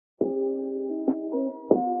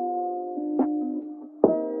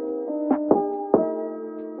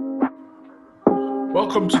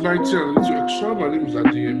welcome to 90 and Little Extra. My name is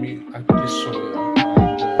Adeyemi Adesoya.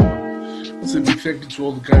 And it's a big thank you to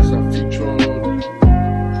all the guys that featured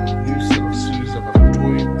new set of series that I'm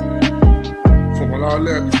doing. From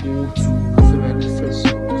Alale and Go to February 1st,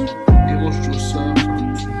 Amos Joseph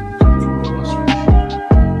and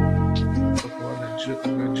to talk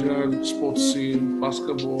about Nigerian sports scene,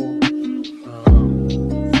 basketball,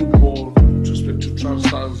 football, with respect to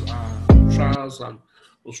transfers and trials and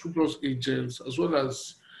unscrupulous agents, as well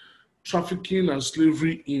as trafficking and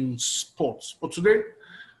slavery in sports. But today,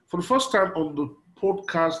 for the first time on the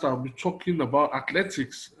podcast, I'll be talking about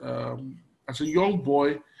athletics. As a young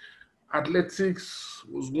boy, athletics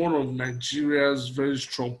was one of Nigeria's very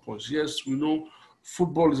strong points. Yes, we know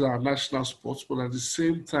football is our national sport, but at the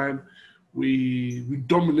same time, we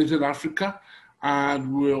dominated Africa,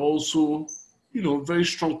 and we're also, very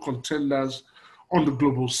strong contenders on the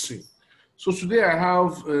global scene. So today I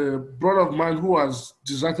have a brother of mine who has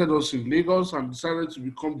deserted us in Lagos and decided to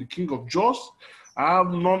become the king of Jos. I have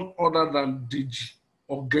none other than Deji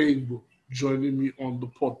Ogeinbo joining me on the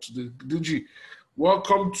pod today. Deji,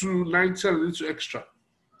 welcome to 90 and Little Extra.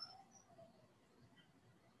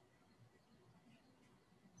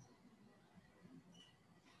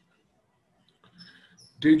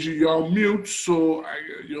 Deji, you're on mute, so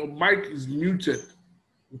your mic is muted.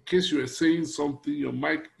 In case you were saying something, your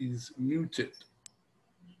mic is muted.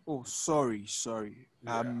 Oh, sorry.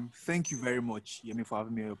 Yeah. Thank you very much, Yemi, for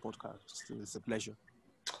having me on your podcast. It's a pleasure.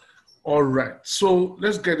 All right. So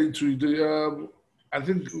let's get into it. I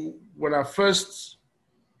think when I first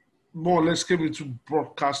more or less came into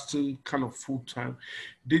broadcasting kind of full time,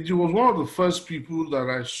 Deji was one of the first people that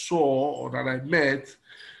I saw or that I met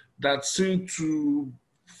that seemed to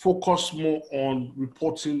focus more on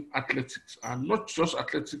reporting athletics, and not just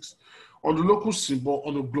athletics on the local scene, but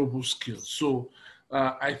on a global scale. So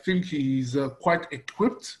I think he's quite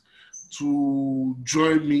equipped to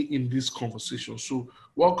join me in this conversation. So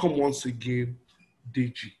welcome once again,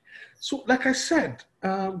 Deji. So like I said,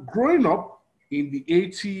 growing up in the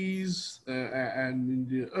 80s and in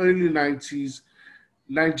the early 90s,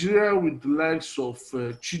 Nigeria with the likes of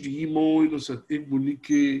Chidi Imo, Innocent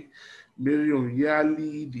Egbunike, Marion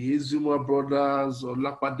Yali, the Ezima brothers,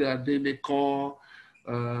 Olapade Adenekon,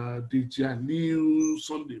 Deji Aliu,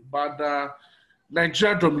 Sunday Bada.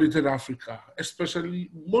 Nigeria dominated Africa,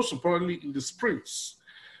 especially, most importantly, in the sprints,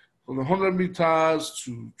 from the 100 meters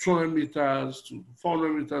to 200 meters to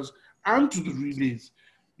 400 meters and to the relays.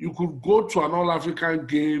 You could go to an All-African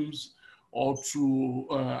Games or to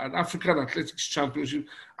an African Athletics Championship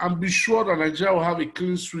and be sure that Nigeria will have a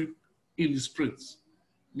clean sweep in the sprints.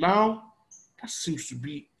 Now, that seems to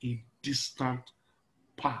be a distant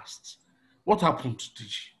past. What happened to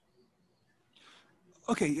Deji?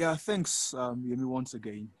 Okay, yeah, thanks, Yemi, once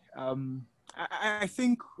again. I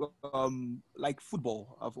think, like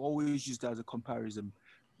football, I've always used that as a comparison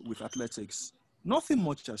with athletics. Nothing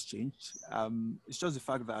much has changed. It's just the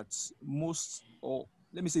fact that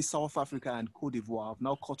let me say South Africa and Cote d'Ivoire have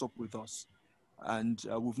now caught up with us, and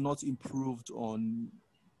we've not improved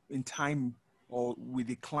in time or with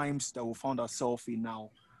the climbs that we found ourselves in now.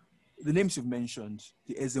 The names you've mentioned,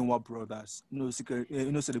 the Ezenwa brothers, Innocent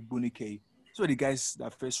Egbunike, so the guys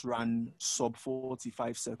that first ran sub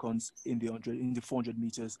 45 seconds in the 400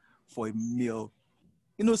 meters for a mile.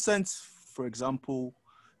 Innocent, for example,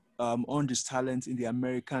 earned his talent in the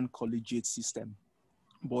American collegiate system,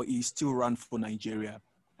 but he still ran for Nigeria,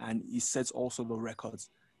 and he sets also the records.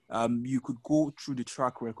 You could go through the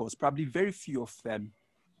track records, probably very few of them.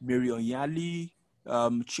 Marion Yali,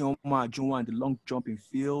 Chioma Ajunwa in the long jumping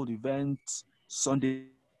field event, Sunday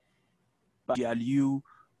Aliu,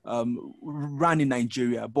 ran in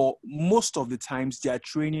Nigeria, but most of the times their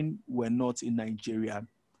training were not in Nigeria.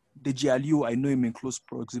 Deji Aliu, I know him in close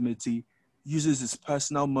proximity, uses his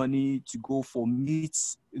personal money to go for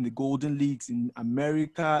meets in the Golden Leagues in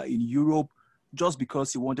America, in Europe, just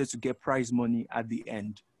because he wanted to get prize money at the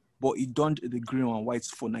end. But he donned the green and whites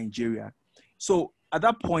for Nigeria. So at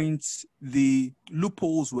that point, the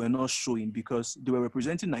loopholes were not showing because they were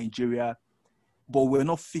representing Nigeria, but we're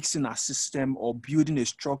not fixing a system or building a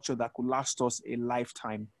structure that could last us a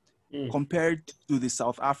lifetime. Compared to the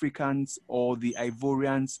South Africans or the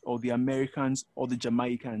Ivorians or the Americans or the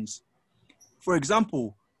Jamaicans. For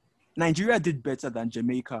example, Nigeria did better than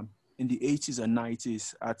Jamaica in the 80s and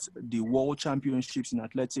 90s at the World Championships in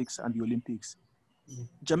athletics and the Olympics.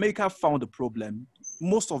 Jamaica found a problem.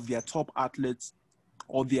 Most of their top athletes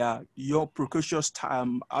or their precocious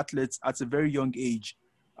athletes at a very young age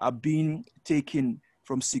are being taken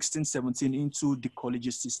from 16, 17 into the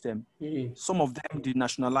collegiate system. Some of them did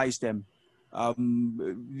nationalize them.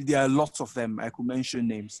 There are lots of them. I could mention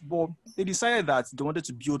names, but they decided that they wanted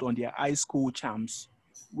to build on their high school champs,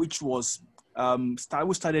 which was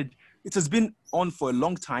started. It has been on for a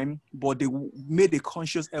long time, but they made a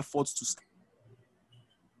conscious effort to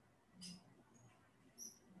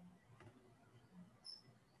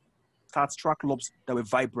start track clubs that were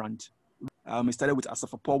vibrant. It started with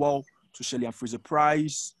Asafa Powell to Shelley and Fraser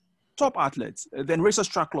Price, top athletes. Then Racers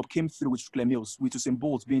Track Club came through with Clem Mills, with Usain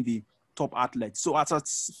Bolt being the top athlete. So at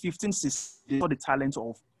 15, 16, they saw the talent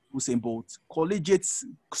of Usain Bolt. Collegiate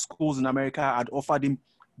schools in America had offered him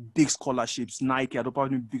big scholarships. Nike had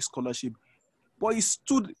offered him big scholarship. But he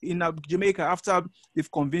stood in Jamaica after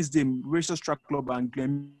they've convinced him, Racers Track Club and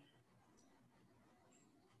Glen,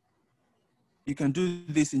 you can do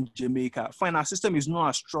this in Jamaica. Fine, our system is not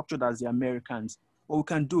as structured as the Americans, but we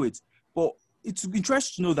can do it. But it's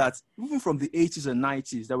interesting to know that even from the 80s and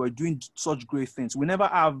 90s that we're doing such great things, we never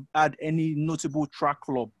have had any notable track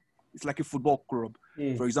club. It's like a football club,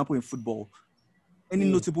 for example, in football. Any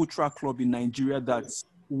notable track club in Nigeria that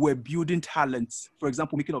were building talents, for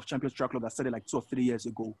example, Making of Champions Track Club that started like 2 or 3 years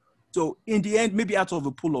ago. So in the end, maybe out of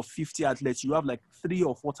a pool of 50 athletes, you have like 3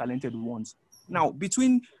 or 4 talented ones. Now,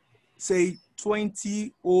 between say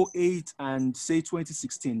 2008 and say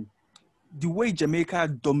 2016, the way Jamaica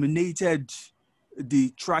dominated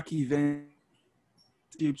the track events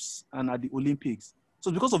and at the Olympics. So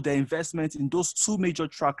because of their investment in those 2 major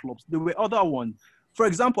track clubs, there were other ones. For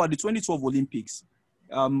example, at the 2012 Olympics,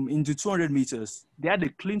 in the 200 meters, they had a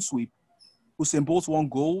clean sweep. Usain Bolt won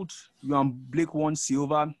gold, Yohan Blake won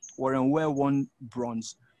silver, Warren Ware won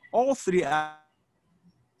bronze. All 3 are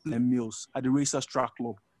Mills at the Racers Track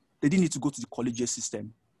Club. They didn't need to go to the collegiate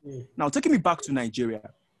system. Now, taking me back to Nigeria,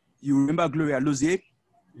 you remember Gloria Lozier?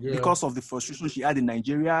 Yeah. Because of the frustration she had in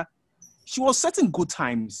Nigeria, she was setting good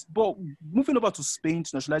times. But moving over to Spain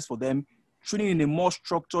to nationalize for them, training in a more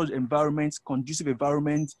structured environment, conducive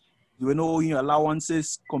environment, there were no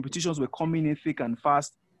allowances, competitions were coming in thick and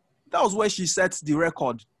fast. That was where she set the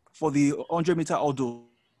record for the 100-meter hurdle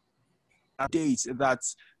date that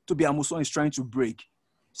Tobi Amusan is trying to break.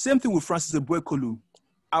 Same thing with Francis Ebuekolu.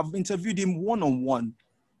 I've interviewed him one-on-one.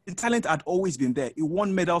 The talent had always been there. He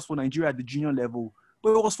won medals for Nigeria at the junior level,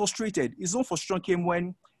 but he was frustrated. His own frustration came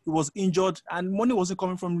when he was injured and money wasn't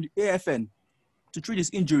coming from the AFN to treat his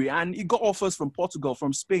injury. And he got offers from Portugal,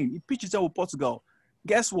 from Spain. He pitched himself with Portugal.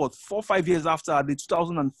 Guess what? 4 or 5 years after the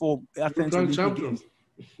 2004 Athens Olympic Games,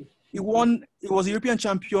 he was a European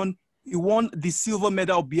champion. He won the silver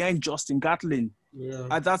medal behind Justin Gatlin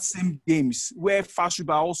at that same games, where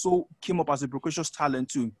Fashuba also came up as a precocious talent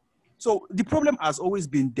too. So the problem has always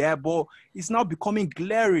been there, but it's now becoming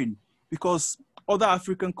glaring because other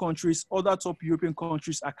African countries, other top European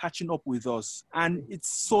countries are catching up with us. And it's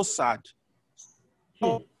so sad.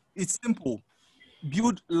 It's simple.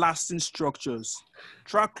 Build lasting structures.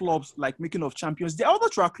 Track clubs like Making of Champions. There are other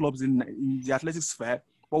track clubs in the athletics sphere,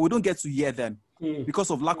 but we don't get to hear them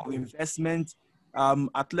because of lack of investment.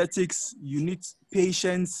 Athletics, you need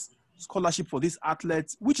patience, scholarship for these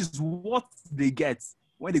athletes, which is what they get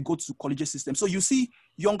when they go to collegiate system. So you see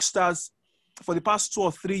youngsters for the past 2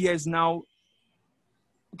 or 3 years now.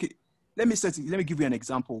 Okay, let me give you an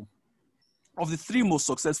example. Of the 3 most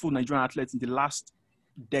successful Nigerian athletes in the last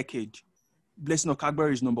decade, Blessing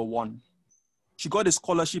Okagbare is number 1. She got a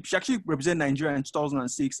scholarship. She actually represented Nigeria in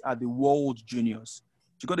 2006 at the World Juniors.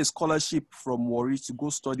 She got a scholarship from Warri to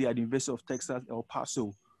go study at the University of Texas, El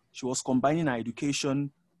Paso. She was combining her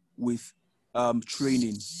education with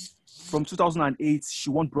training. From 2008, she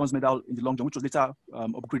won bronze medal in the long jump, which was later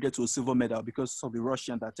upgraded to a silver medal because of the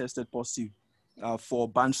Russian that tested positive for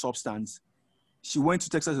banned substance. She went to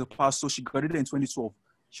Texas El Paso. She graduated in 2012.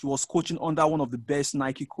 She was coaching under one of the best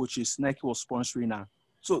Nike coaches. Nike was sponsoring her.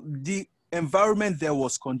 So the environment there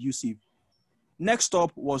was conducive. Next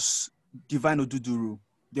up was Divine Oduduru.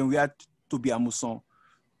 Then we had Tobi Amusan.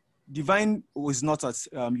 Divine was not at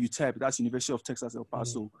UTEP, that's University of Texas El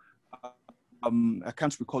Paso. I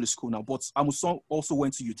can't recall the school now, but Amusan also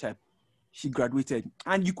went to UTEP. She graduated.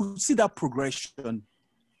 And you could see that progression.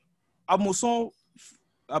 Amusan,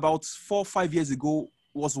 about 4 or 5 years ago,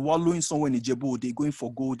 was wallowing somewhere in Ijebu-Ode, going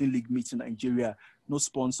for Golden League meets in Nigeria, no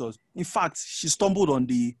sponsors. In fact, she stumbled on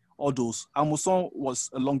the hurdles. Amusan was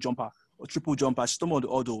a long jumper, a triple jumper. She stumbled on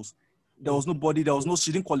the hurdles. There was nobody,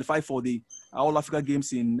 she didn't qualify for the All Africa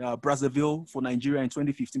Games in Brazzaville for Nigeria in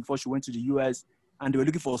 2015 before she went to the US. And they were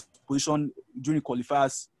looking for a position during the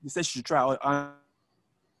qualifiers. They said she should try out. And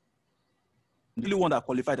the only one that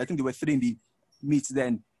qualified, I think there were 3 in the meets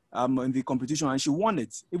then. In the competition, and she won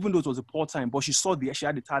it, even though it was a poor time, but she had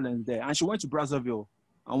the talent there, and she went to Brazzaville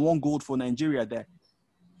and won gold for Nigeria there.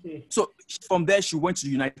 So from there, she went to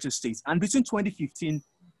the United States. And between 2015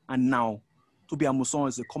 and now, Tobi Amusan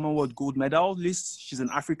is a Commonwealth gold medalist. She's an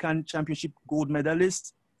African Championship gold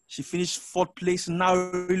medalist. She finished 4th place, now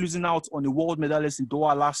losing out on the world medalist in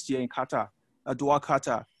Doha last year in Qatar, Doha,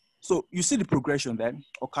 Qatar. So you see the progression there.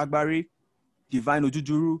 Okagbare, Divine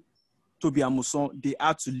Oduduru, Tobi Amusan, they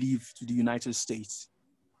had to leave to the United States.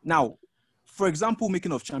 Now, for example,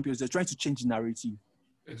 Making of Champions, they're trying to change the narrative.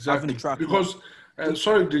 Exactly. Because,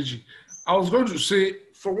 sorry, Deji, I was going to say,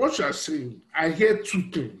 from what you're saying, I hear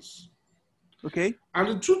 2 things. Okay. And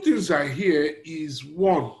the 2 things I hear is,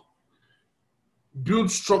 1,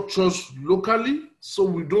 build structures locally so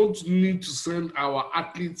we don't need to send our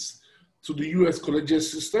athletes to the US collegiate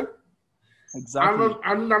system. Exactly.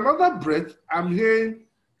 And in another breath, I'm hearing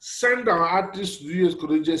send our athletes to the US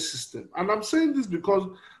collegiate system. And I'm saying this because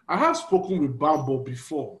I have spoken with Bambo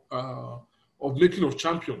before of Making of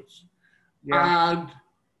Champions. Yeah. And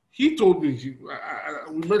he told me,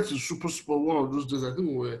 we met in Super one of those days. I think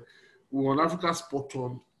we were on Africa Sport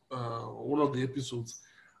on one of the episodes.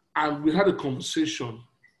 And we had a conversation.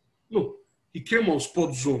 No, he came on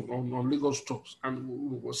Sport Zone on Lagos Talks and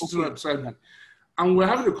we were sitting right beside me. And we're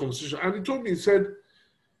having a conversation. And he told me, he said,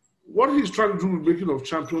 what he's trying to do with Making of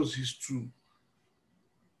Champions is to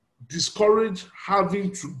discourage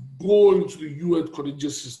having to go into the US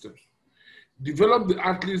collegiate system, develop the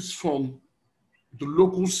athletes from the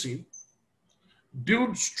local scene,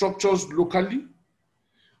 build structures locally.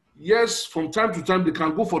 Yes, from time to time, they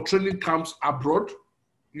can go for training camps abroad,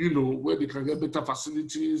 where they can get better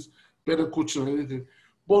facilities, better coaching and everything.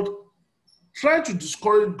 But try to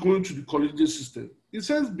discourage going to the collegiate system. He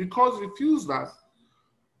says because he feels that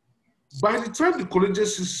by the time the collegiate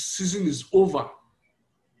season is over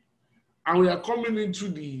and we are coming into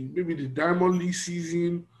maybe the Diamond League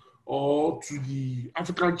season or to the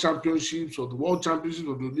African Championships or the World Championships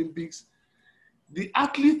or the Olympics, the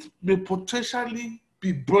athlete may potentially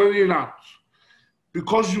be burning out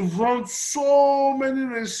because you've run so many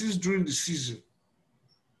races during the season.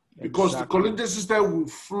 Because the collegiate system will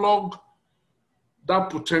flog that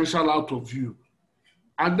potential out of you.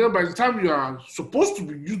 And then by the time you are supposed to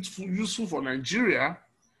be useful for Nigeria,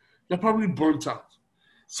 you're probably burnt out.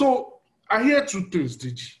 So I hear 2 things,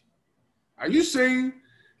 Deji. Are you saying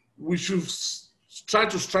we should try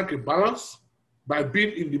to strike a balance by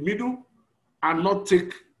being in the middle and not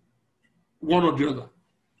take one or the other?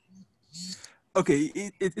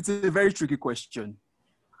 Okay, it's a very tricky question.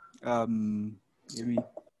 Tricky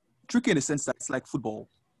in the sense that it's like football.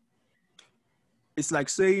 It's like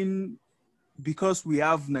saying, because we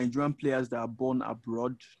have Nigerian players that are born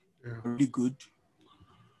abroad, really good,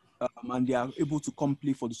 and they are able to come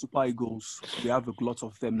play for the Super Eagles. We have a lot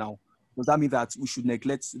of them now. Does that mean that we should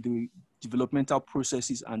neglect the developmental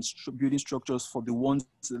processes and building structures for the ones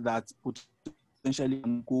that potentially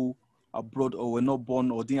can go abroad or were not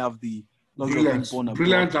born or didn't have the luxury of being born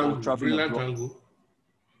abroad or traveling abroad?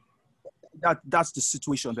 That's the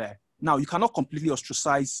situation there. Now, you cannot completely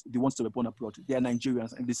ostracize the ones that were born abroad. They are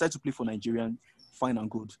Nigerians and decide to play for Nigerians, fine and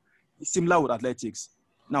good. It's similar with athletics.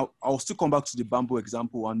 Now, I'll still come back to the Bamboo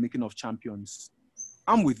example and Making of Champions.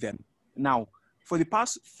 I'm with them. Now, for the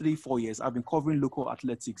past 3-4 years, I've been covering local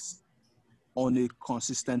athletics on a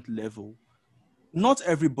consistent level. Not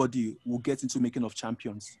everybody will get into Making of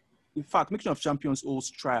Champions. In fact, Making of Champions holds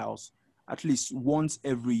trials at least once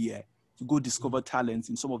every year to go discover talent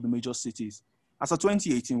in some of the major cities. As of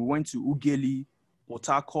 2018, we went to Ughelli, Port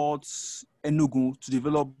Harcourt, Enugu to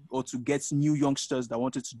develop or to get new youngsters that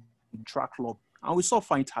wanted to track club. And we saw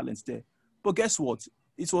fine talents there. But guess what?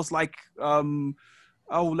 It was like, how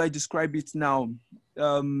would I describe it now?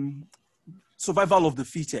 Survival of the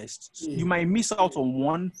fittest. You might miss out on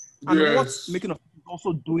one. And what Making of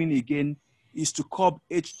also doing again is to curb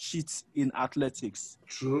age cheats in athletics.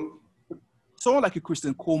 True. Someone like a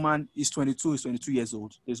Christian Coleman is 22 years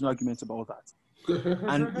old. There's no argument about that.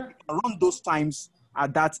 And around those times,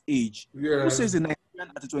 at that age, who says a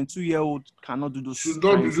Nigerian at a 22-year-old cannot do those things? Should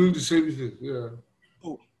not be doing the same thing,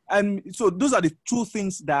 So those are the 2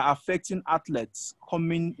 things that are affecting athletes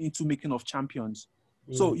coming into Making of Champions.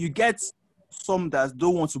 So you get some that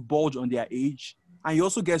don't want to bulge on their age, and you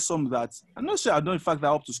also get some that, I'm not sure I don't know the fact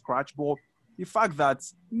they're up to scratch, but the fact that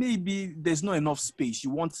maybe there's not enough space, you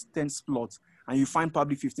want 10 slots, and you find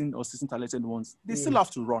probably 15 or 16 talented ones, they still have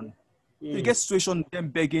to run. You get situation them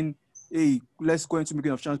begging, hey, let's go into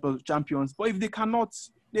Making of Champions. But if they cannot,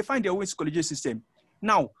 they find their way to collegiate system.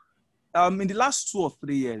 Now, in the last 2 or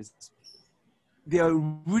 3 years, there are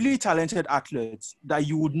really talented athletes that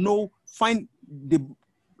you would find the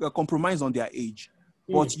compromise on their age.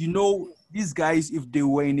 But these guys, if they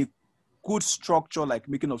were in a good structure like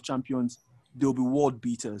Making of Champions, there'll be world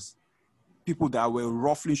beaters. People that were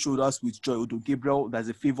ruffling shoulders with Joy Odo Gabriel. There's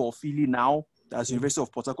a favor of Philly now. That's University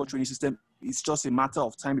of Port Harcourt training system. It's just a matter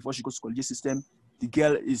of time before she goes to collegiate system. The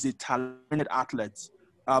girl is a talented athlete.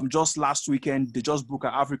 Just last weekend, they just broke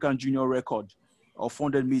an African junior record of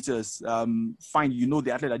 400 meters. Fine, you know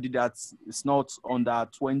the athlete that did that. It's not under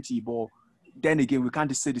 20, but then again, we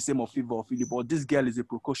can't say the same of Favor of Philly. But this girl is a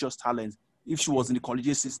precocious talent. If she was in the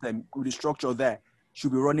collegiate system with the structure there, she'll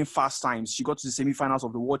be running fast times. She got to the semifinals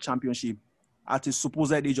of the World Championship at a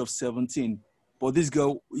supposed age of 17. But this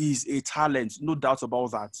girl is a talent, no doubt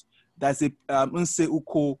about that. There's a Nse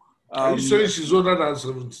Uko. Are you saying she's older than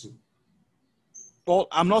 17? Well,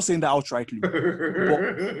 I'm not saying that outrightly.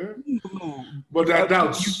 But there are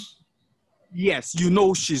doubts. Yes, you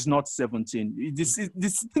know she's not 17. This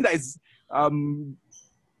thing that is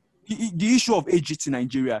the issue of age in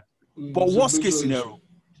Nigeria. But worst case scenario,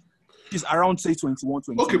 she's around, say, 21,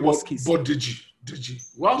 22. Okay, worst case. But Deji,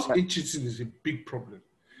 whilst age cheating is a big problem,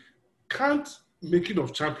 can't Making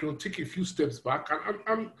of Champions take a few steps back?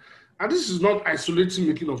 And this is not isolating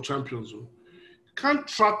Making of Champions. Can't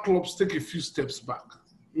track clubs take a few steps back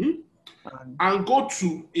and go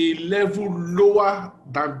to a level lower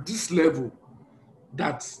than this level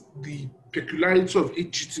that the peculiarity of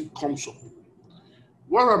age cheating comes up?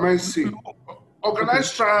 What am I saying?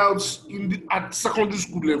 Organize tryouts at secondary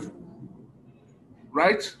school level,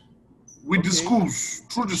 right? With the schools,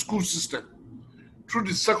 through the school system, through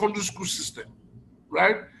the secondary school system,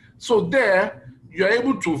 right? So there, you're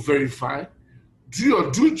able to verify, do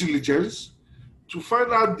your due diligence to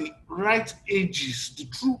find out the right ages,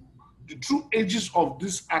 the true ages of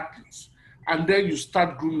these athletes, and then you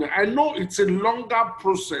start grooming. I know it's a longer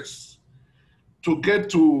process to get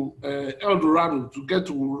to El Dorado, to get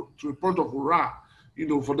to a point of hurrah,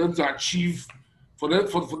 for them to achieve, for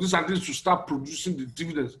these athletes to start producing the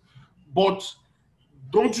dividends. But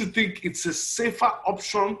don't you think it's a safer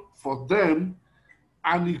option for them,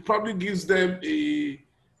 and it probably gives them a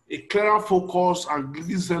clearer focus and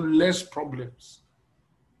gives them less problems?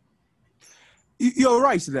 You're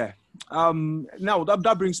right there. Now,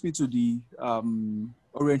 that brings me to the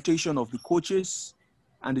orientation of the coaches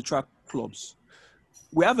and the track clubs.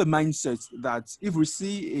 We have a mindset that if we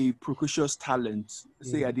see a precocious talent,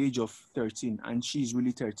 say at the age of 13, and she's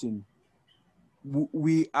really 13,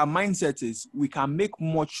 our mindset is we can make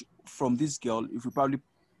much from this girl if we probably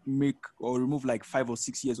make or remove like 5 or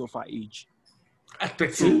 6 years of her age. At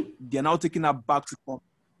 13? So they're now taking her back to come.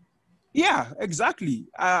 Yeah, exactly.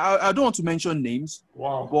 I don't want to mention names,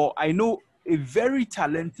 but I know a very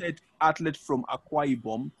talented athlete from Akwa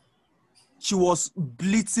Ibom. She was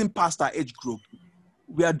blitzing past her age group.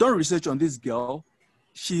 We have done research on this girl.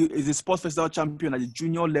 She is a sports festival champion at the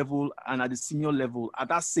junior level and at the senior level at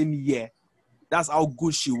that same year. That's how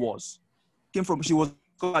good she was. She was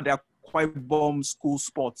at the Akwa Ibom School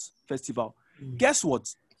Sports Festival. Guess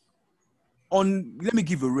what? Let me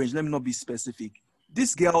give a range. Let me not be specific.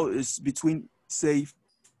 This girl is between, say,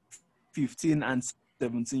 15 and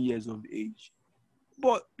 17 years of age.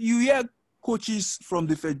 But you hear coaches from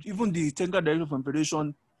even the technical director from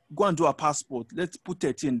Federation, go and do a passport. Let's put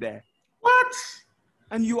 13 there. What?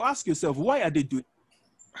 And you ask yourself, why are they doing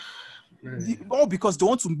all because they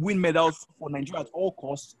want to win medals for Nigeria at all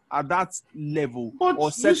costs at that level, but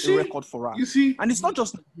or set a record for us. You see, and it's not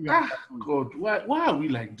just Nigeria. God, why are we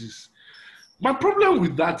like this? My problem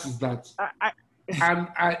with that is that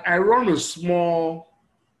I run a small,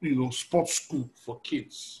 sports school for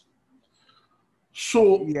kids.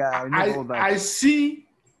 So yeah, I see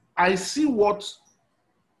what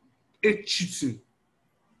age cheating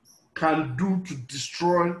can do to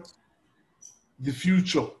destroy the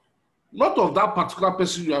future. Not of that particular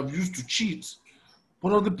person you have used to cheat,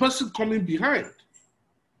 but of the person coming behind.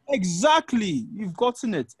 Exactly. You've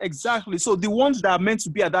gotten it. Exactly. So the ones that are meant to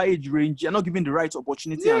be at that age range, you're not given the right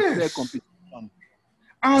opportunity and fair competition.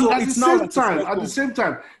 And so at the same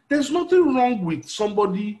time, there's nothing wrong with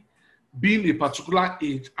somebody being a particular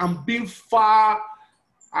age and being far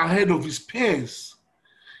ahead of his peers.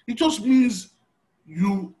 It just means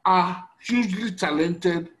you are hugely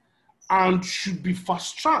talented and should be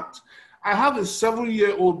fast-tracked. I have a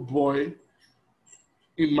 7-year-old boy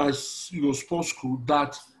in my sports school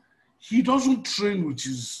that he doesn't train with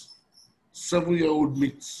his 7-year-old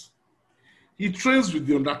mates. He trains with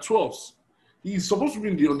the under-12s. He's supposed to be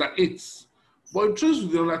in the under-8s, but he trains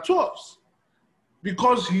with the under-12s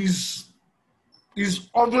because he's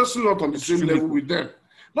obviously not on the same level with them.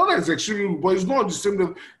 Not that it's extremely, but it's not on the same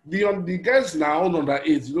level. The guys now on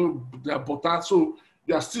under-8, they're butter, so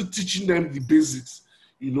they are still teaching them the basics,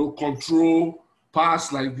 control,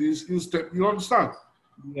 pass like this instead. You understand?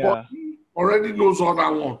 But Yeah. he already knows all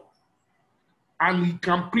that one. And he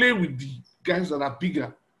can play with the guys that are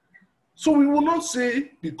bigger. So we will not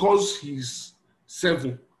say because he's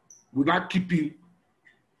 7, we not keep him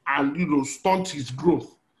and stunt his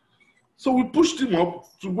growth. So we pushed him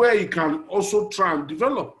up to where he can also try and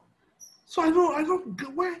develop. So I don't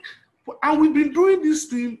get where, and we've been doing this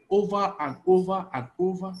thing over and over and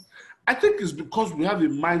over. I think it's because we have a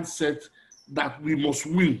mindset that we must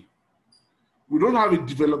win. We don't have a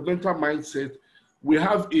developmental mindset. We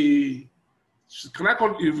have can I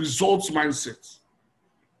call it a results mindset?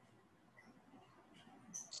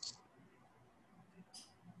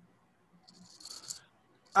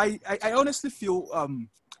 I honestly feel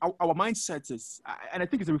our mindset is, and I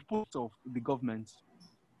think it's a result of the government,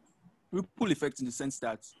 ripple effect in the sense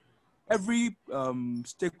that every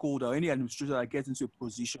stakeholder, any administrator that gets into a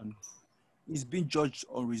position is being judged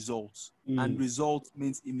on results, and results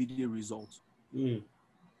means immediate results. Mm.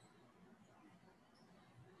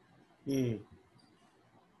 Mm.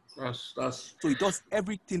 That's So it does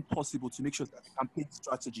everything possible to make sure that the campaign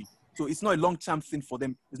strategy. So it's not a long-term thing for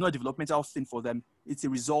them. It's not a developmental thing for them. It's a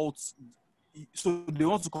result. So they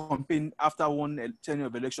want to campaign after one tenure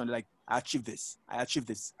of election, like, I achieved this, I achieved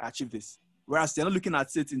this, I achieved this. Whereas they're not looking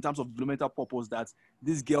at it in terms of developmental purpose, that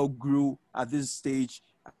this girl grew at this stage.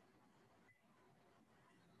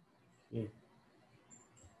 Mm.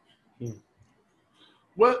 Mm.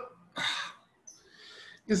 Well,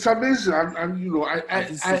 it's amazing, and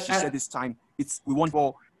She said this time, we want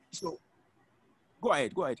more. So go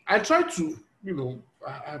ahead. I try to,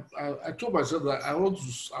 I told myself that I want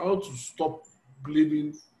to stop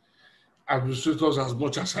blaming administrators as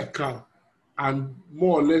much as I can, and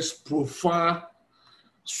more or less profile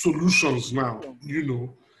solutions now,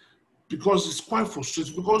 because it's quite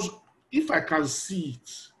frustrating. Because if I can see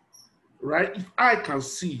it, right? If I can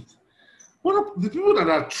see it, what are the people that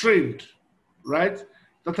are trained, right?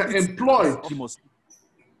 That are employed,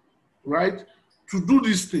 right, to do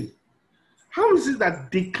this thing? How is it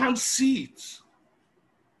that they can't see it?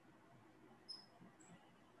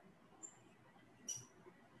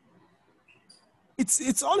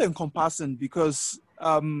 It's all encompassing, because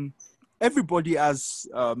everybody has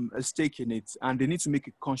a stake in it, and they need to make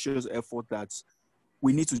a conscious effort that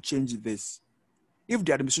we need to change this. If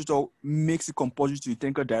the administrator makes it compulsory to the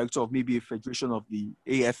technical director of maybe a federation of the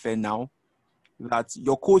AFN now, that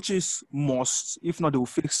your coaches must, if not, they will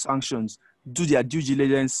face sanctions, do their due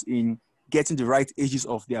diligence in getting the right ages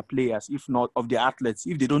of their players, if not of their athletes.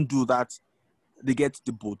 If they don't do that, they get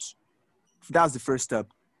the boot. That's the first step.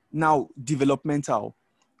 Now, developmental.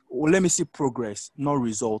 Well, let me see progress, not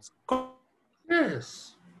results.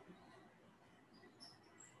 Yes.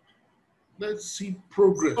 Let's see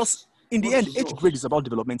progress. Because in the end, age grade is about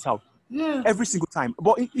developmental. Yeah. Every single time.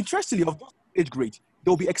 But interestingly, of those age grade,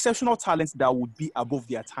 there will be exceptional talents that would be above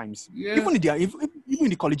their times. Yeah. Even in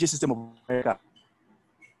the collegiate system of America,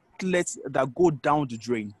 athletes that go down the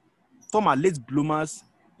drain. Some are late bloomers,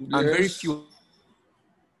 and very few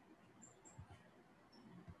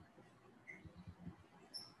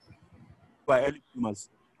are early bloomers.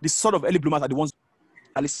 The sort of early bloomers are the ones,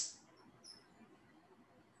 at least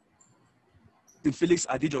Felix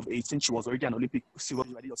at the age of 18, she was already an Olympic silver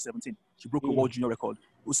medal at the age of 17. She broke a world junior record.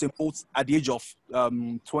 Usain Bolt at the age of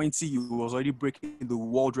 20, he was already breaking the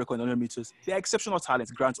world record in 100 meters. They are exceptional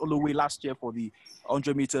talents. Grant Holloway last year for the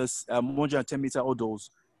 100 meters, 110 meter hurdles.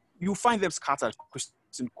 You find them scattered.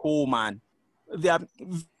 Christian Coleman. There are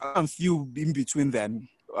a few in between them,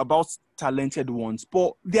 about talented ones,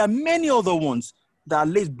 but there are many other ones that are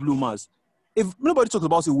late bloomers. If nobody talks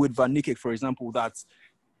about it with Van Niekerk, for example, that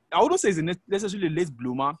I wouldn't say he's necessarily a late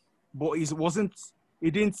bloomer, but he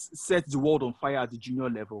didn't set the world on fire at the junior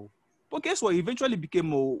level. But guess what? He eventually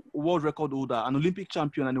became a world record holder, an Olympic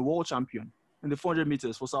champion, and a world champion in the 400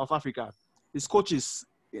 meters for South Africa. His coach is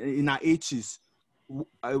in her 80s.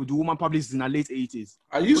 The woman probably is in her late 80s.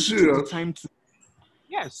 Are you serious?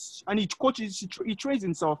 Yes, and he coaches. He trains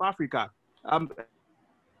in South Africa. I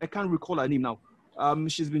can't recall her name now.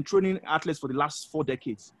 She's been training athletes for the last 4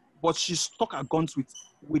 decades, but she's stuck her guns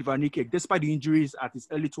with Van Niekerk, despite the injuries at his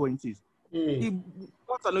early 20s. He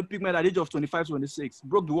got an Olympic medal at the age of 25, 26,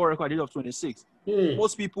 broke the world record at the age of 26.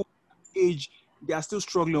 Most people age, they are still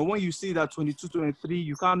struggling. When you see that 22, 23,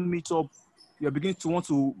 you can't meet up, you're beginning to want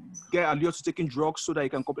to get allured to taking drugs so that you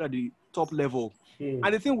can compete at the top level.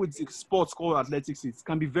 And the thing with sports called athletics, it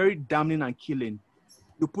can be very damning and killing.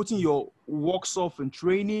 You're putting your works off in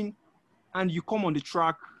training, and you come on the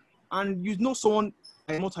track, and you know someone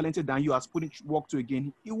more talented than you has put in work to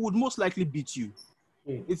again, he would most likely beat you.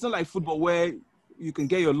 It's not like football where you can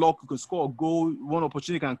get your luck, you can score a goal, one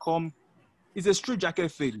opportunity can come. It's a straight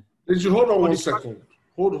jacket thing. Did you hold on 1 second?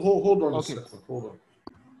 Hold on Okay. a second. Hold on.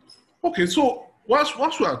 Okay, so whilst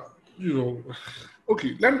we are,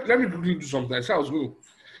 okay, let me quickly do something. I said I was going to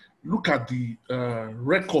look at the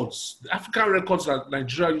records, the African records that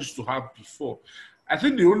Nigeria used to have before. I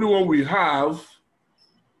think the only one we have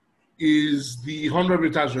is the 100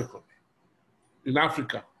 meters record in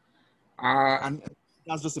Africa. And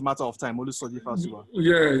that's just a matter of time. Olusoji Fasuba.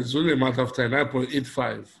 Yeah, it's only a matter of time.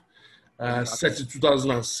 9.85. Set in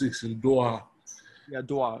 2006 in Doha. Yeah,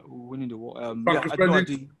 Doha winning the war.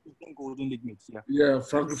 Frankie the Golden League meets. Yeah. Yeah,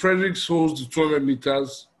 Frankie Fredericks holds the 200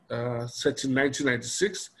 meters set in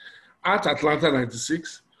 1996 at Atlanta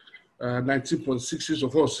 96. 19.66.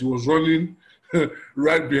 Of course, he was running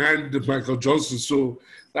right behind the Michael Johnson, so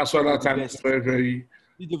that's why that time was very, very.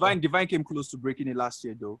 Divine came close to breaking it last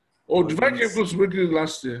year, though. Oh, Divine came close to breaking it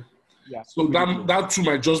last year. Yeah. So that too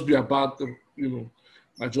might just be about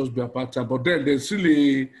might just be about time. But then there's still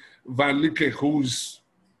a Van Licke who's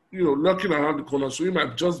lurking around the corner, so he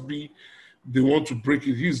might just be the one to break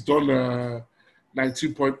it. He's done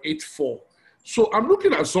 19.84. So I'm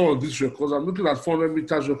looking at some of these records. I'm looking at 400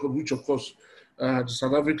 meters record, which of course the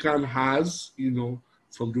South African has,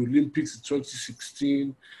 from the Olympics in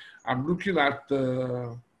 2016. I'm looking at,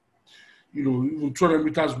 even 200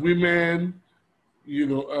 meters women.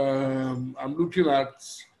 I'm looking at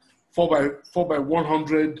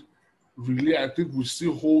 4x100 relay. I think we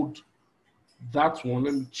still hold that one.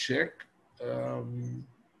 Let me check.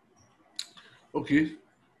 Okay,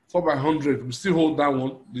 4x100. We still hold that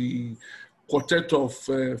one. The quartet of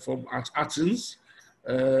from Athens.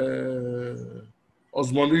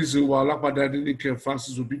 Osmond Izinwa, Olapade Adenike,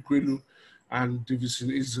 Francis Obikwelu, and Davison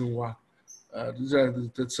Izinwa. These are the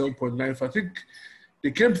 37.95. I think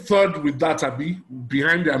they came third with that, Abi,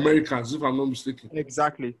 behind the Americans, if I'm not mistaken.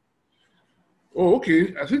 Exactly. Oh,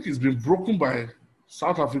 okay. I think it's been broken by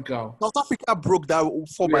South Africa. South Africa broke that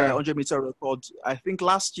 4x100 meter record. I think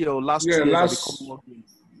last year or last year.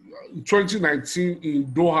 2019 in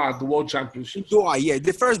Doha at the World Championship. In Doha, yeah.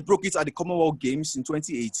 They first broke it at the Commonwealth Games in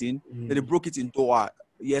 2018. Then they broke it in Doha,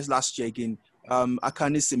 last year again.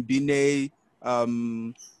 Akani Simbine,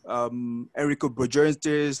 Erico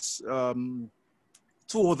Burgentes,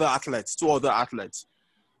 two other athletes.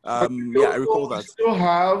 I recall that. Still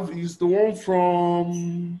have is the one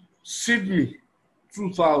from Sydney,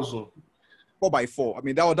 2000. 4x4. I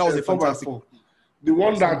mean, that was a fantastic. 4x4. The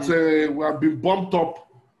one that we have been bumped up.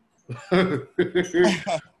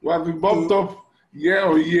 We have been bumped up year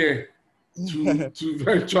on year to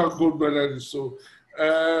eventual gold medalists. So,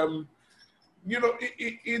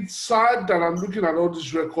 it's sad that I'm looking at all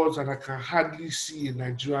these records and I can hardly see a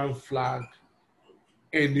Nigerian flag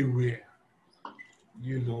anywhere.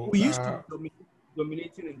 We used to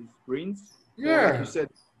dominating in the sprints. Yeah. Like you said,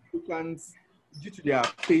 Africans, due to their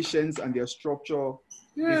patience and their structure,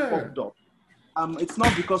 they fucked up. It's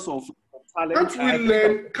not because of talent.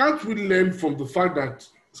 Can't we learn from the fact that,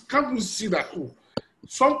 can't we see that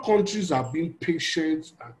some countries are being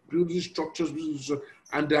patient and building structures,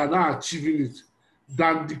 and they are now achieving it,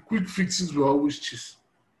 than the quick fixes we always chase?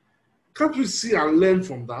 Can't we see and learn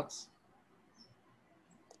from that?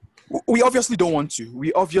 We obviously don't want to.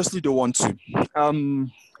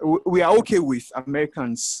 We are okay with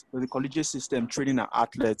Americans, with the collegiate system, training our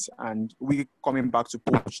athletes, and we coming back to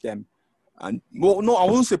poach them. And no, I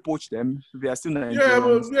won't say poach them. They are still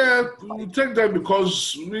Nigerians. We take them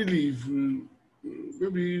because really, if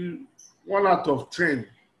maybe 1 out of 10,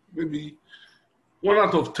 maybe 1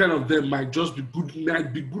 out of 10 of them might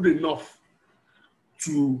be good enough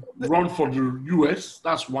to run for the US.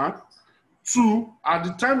 That's one. Two, at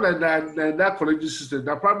the time that collegiate system,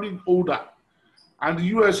 they're probably older, and the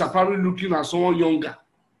US are probably looking at someone younger.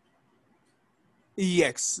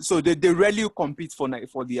 Yes, so they rarely compete for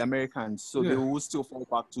the Americans, so they will still fall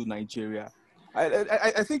back to Nigeria.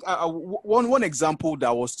 I think one example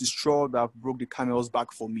that was the straw that broke the camel's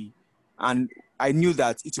back for me, and I knew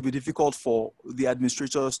that it would be difficult for the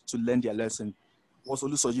administrators to learn their lesson, was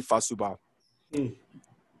Olusoji Fasuba.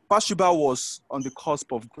 Fasuba was on the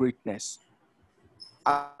cusp of greatness.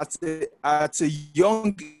 At a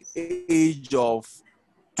young age of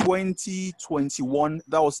 2021,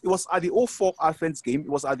 it was at the 04 Athens game. It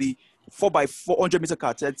was at the 4x400 meter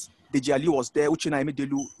quartet. Deji Ali was there. Uchenna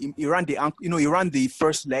Emedelu. He ran the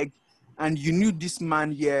first leg, and you knew this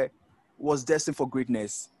man here was destined for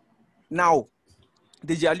greatness. Now,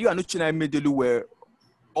 Deji Ali and Uchenna Emedelu were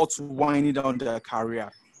out winding down their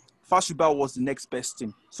career. Fasuba was the next best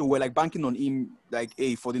thing, so we're like banking on him, like,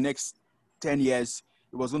 hey, for the next 10 years,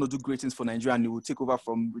 he was going to do great things for Nigeria and he would take over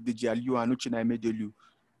from the Aliu and Uchenna Emedelu.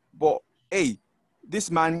 But hey,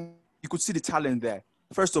 this man, you could see the talent there.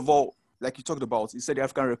 First of all, like you talked about, he set the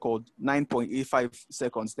African record, 9.85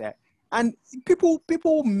 seconds there. And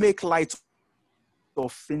people make light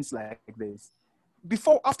of things like this.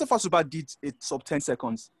 After Fasuba did it sub 10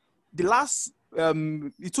 seconds, the last,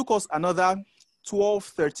 it took us another 12,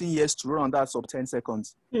 13 years to run on that sub 10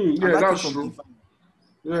 seconds. Yeah, that's true.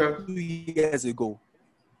 Yeah. 2 years ago.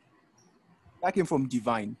 That came from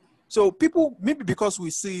Divine. So people, maybe because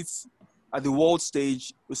we see it at the world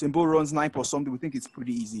stage, Usain Bolt runs 9 or something, we think it's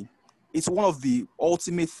pretty easy. It's one of the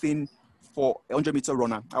ultimate thing for a 100-meter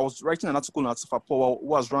runner. I was writing an article on Atifa Powell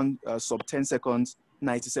who has run sub 10 seconds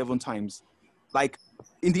 97 times. Like,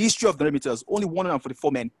 in the history of the 100 meters, only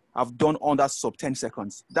 144 men have done under sub 10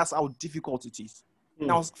 seconds. That's how difficult it is.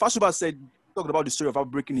 Now, Fasuba talked about the story of how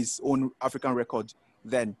breaking his own African record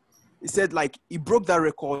then. He said, like, he broke that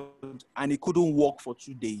record and he couldn't walk for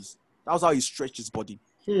 2 days. That was how he stretched his body.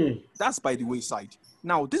 That's by the wayside.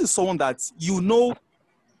 Now, this is someone that you know,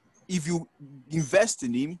 if you invest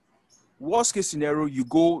in him, worst case scenario,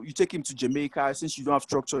 you take him to Jamaica, since you don't have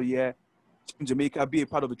structure here, in Jamaica, be a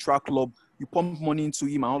part of a track club, you pump money into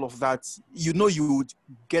him and all of that, you know you would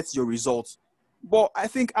get your results. But I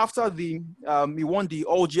think after he won the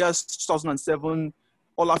Algiers 2007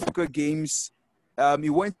 All Africa Games, he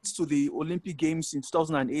went to the Olympic Games in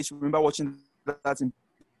 2008. Remember watching that in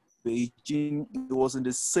Beijing? It was in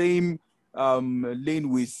the same lane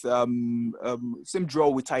with same draw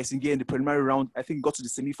with Tyson Gay in the preliminary round. I think he got to the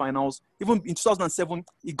semi-finals. Even in 2007,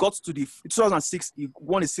 he got to in 2006, he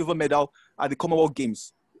won a silver medal at the Commonwealth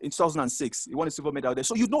Games. In 2006, he won a silver medal there.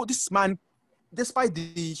 So you know this man, despite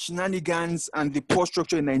the shenanigans and the poor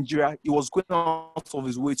structure in Nigeria, he was going out of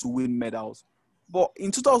his way to win medals. But in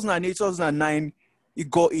 2008, 2009, he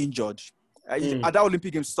got injured. At that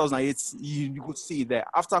Olympic Games 2008, you could see there.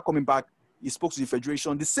 After coming back, he spoke to the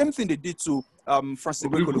federation. The same thing they did to Francis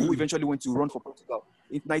Ekekolo, who eventually went to run for Portugal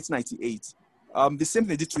in 1998. The same thing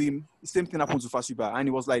they did to him. The same thing happened to Fasuba. And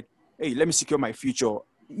he was like, hey, let me secure my future.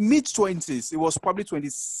 Mid-20s, it was probably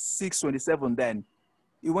 26, 27 then.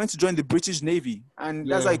 He went to join the British Navy. And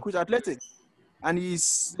that's how he quit athletics. And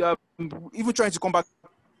he's even trying to come back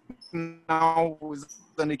now with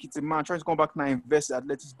an Ekiti man, trying to come back now and invest in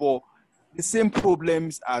athletics. But the same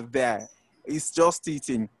problems are there. It's just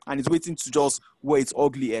eating and it's waiting to just wear its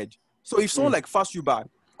ugly edge. So if someone like Fasuba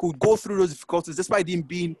could go through those difficulties, despite him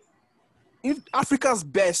being Africa's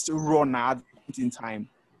best runner at in time,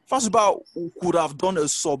 Fasuba could have done a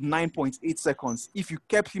sub 9.8 seconds if you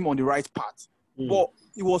kept him on the right path. But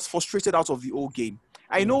he was frustrated out of the whole game.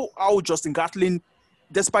 I know how Justin Gatlin,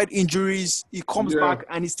 despite injuries, he comes back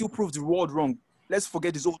and he still proves the world wrong. Let's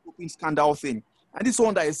forget this whole doping scandal thing. And this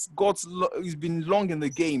one that he's been long in the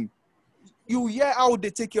game. You hear how they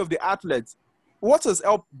take care of the athletes. What has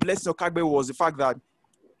helped Blessing Okagbe was the fact that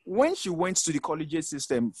when she went to the collegiate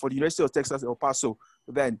system for the University of Texas El Paso,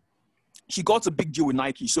 then she got a big deal with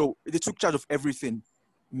Nike. So they took charge of everything.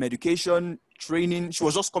 Medication, training. She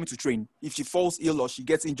was just coming to train. If she falls ill or she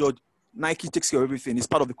gets injured, Nike takes care of everything. It's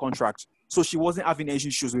part of the contract. So she wasn't having any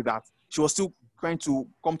issues with that. She was still trying to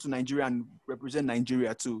come to Nigeria and represent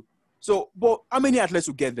Nigeria too. So, but how many athletes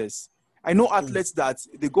will get this? I know athletes that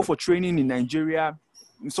they go for training in Nigeria,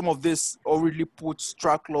 in some of these already put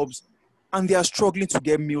track clubs, and they are struggling to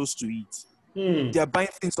get meals to eat. They are buying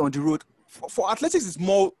things on the road. For athletics, it's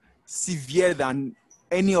more severe than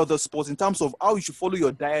any other sport in terms of how you should follow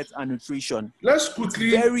your diet and nutrition. Let's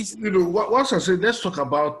quickly, once I say, let's talk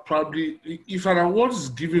about probably if an award is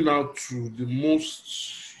given out to the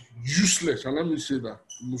most useless, and let me say that,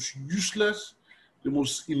 the most useless, the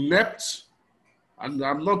most inept, and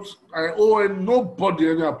I owe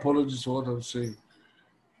nobody any apologies for what I'm saying.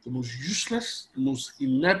 The most useless, the most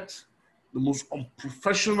inept, the most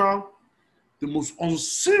unprofessional, the most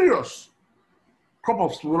unserious crop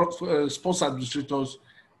of sports administrators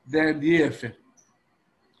than the AFN.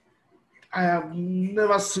 I have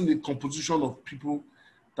never seen a composition of people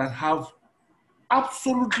that have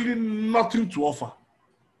absolutely nothing to offer.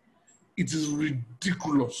 It is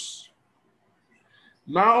ridiculous.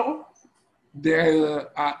 Now, there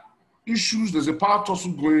are issues, there's a power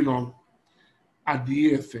tussle going on at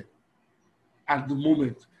the AFN at the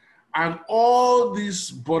moment. And all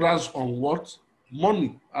this borders on what?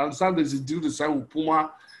 Money. I understand there's a deal they signed with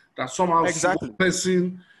Puma that somehow some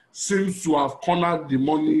person seems to have cornered the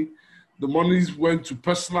money. The money went to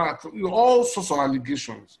personal, all sorts of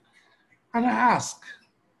allegations. And I ask,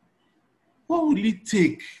 what will it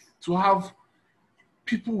take to have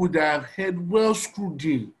people with their head well screwed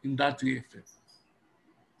in that AFN?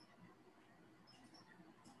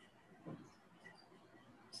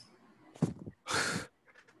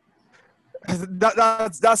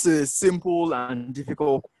 That's a simple and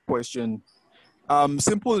difficult question.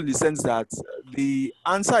 Simple in the sense that the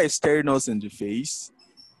answer is staring us in the face.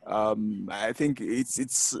 I think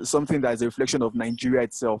it's something that is a reflection of Nigeria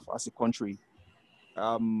itself as a country.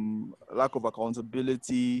 Lack of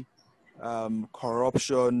accountability,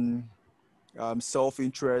 corruption,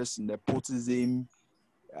 self-interest, nepotism.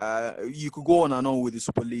 You could go on and on with the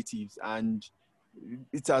superlatives, and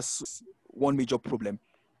it has one major problem.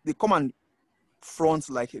 They come and front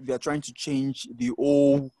like they're trying to change the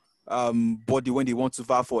whole body when they want to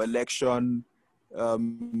vote for election.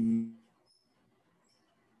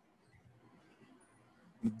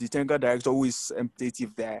 The technical director who is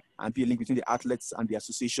empathetic there and be a link between the athletes and the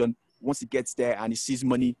association. Once he gets there and he sees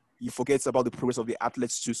money, he forgets about the progress of the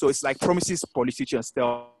athletes too. So it's like promises politicians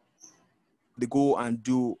tell, they go and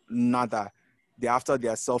do nada. They're after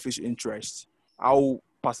their selfish interest. How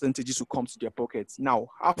percentages will come to their pockets. Now,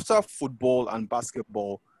 after football and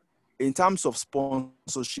basketball, in terms of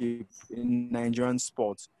sponsorship in Nigerian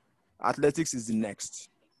sports, athletics is the next.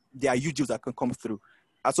 There are huge deals that can come through.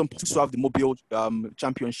 At some point, to have the mobile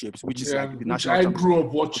championships, which is like the national. I grew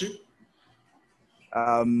up watching.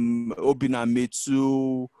 Obina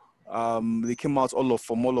Metsu, they came out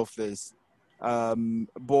from all of this.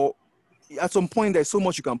 But at some point, there's so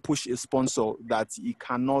much you can push a sponsor that he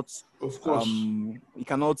cannot. Of course. He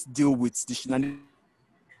cannot deal with the shenanigans.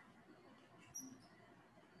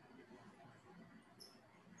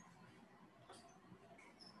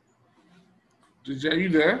 Are you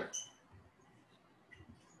there?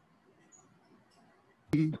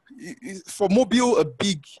 For Mobile, a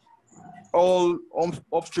big all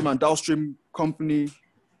upstream and downstream company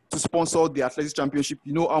to sponsor the athletics championship,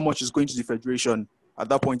 you know how much is going to the federation at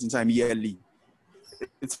that point in time yearly.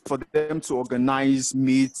 It's for them to organize,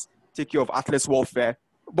 meet, take care of athletes' welfare.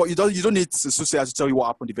 But you don't need Susia to tell you what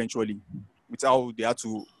happened eventually, with how they had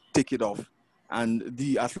to take it off. And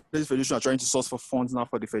the athletics federation are trying to source for funds now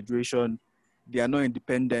for the federation. They are not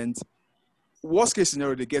independent. Worst case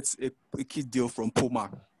scenario, they get a key deal from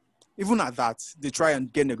Puma. Even at that, they try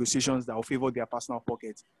and get negotiations that will favor their personal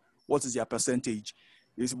pocket. What is their percentage?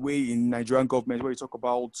 This way in Nigerian government where you talk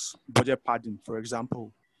about budget padding, for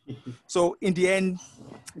example. So in the end,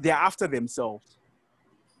 they're after themselves.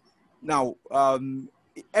 Now,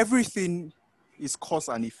 everything is cause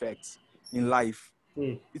and effect in life.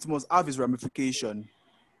 It must have its ramification.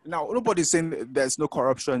 Now, nobody's saying there's no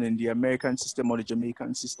corruption in the American system or the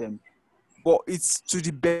Jamaican system. But it's to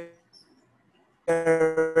the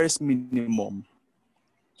barest minimum,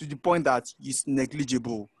 to the point that it's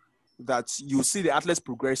negligible, that you see the athletes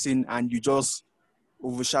progressing and you just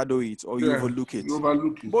overshadow it or you overlook it.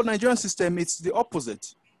 But Nigerian system, it's the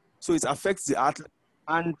opposite. So it affects the athlete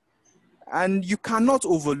and you cannot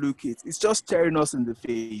overlook it. It's just staring us in the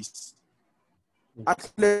face.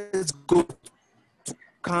 Athletes go to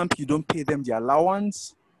camp, you don't pay them the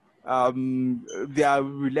allowance. They are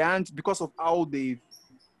reliant because of how they've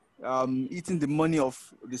eaten the money of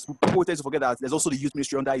this. People tend to forget that there's also the youth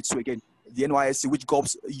ministry under it too again, the NYSC, which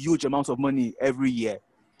gobs huge amounts of money every year.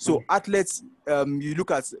 So athletes, you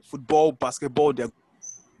look at football, basketball, they're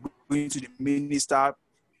going to the minister.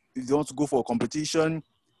 If they want to go for a competition,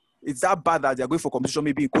 it's that bad that they're going for competition.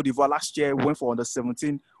 Maybe in Cote d'Ivoire last year, went for under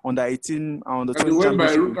 17, under 18, under 20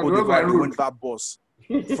 championship in Cote d'Ivoire. They went that bus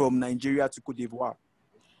from Nigeria to Cote d'Ivoire.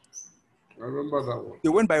 I remember that one. They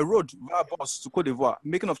went by road via bus to Cote d'Ivoire.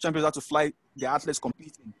 Making of champions had to fly the athletes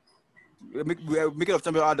competing. Making of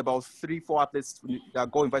champions had about 3-4 athletes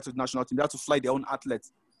that got invited to the national team. They had to fly their own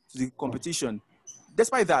athletes to the competition.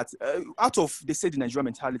 Despite that, they say the Nigerian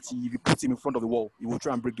mentality, if you put him in front of the wall, he will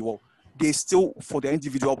try and break the wall. They still, for their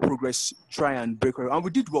individual progress, try and break it. And we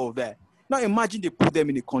did well there. Now imagine they put them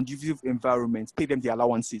in a conducive environment, pay them the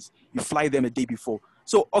allowances, you fly them a day before.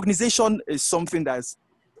 So organization is something that's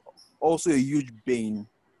also a huge bane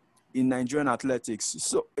in Nigerian athletics.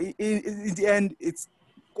 So in the end, it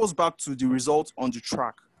goes back to the result on the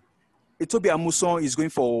track. Etobi Amuson is going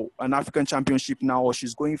for an African championship now, or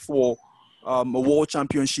she's going for a world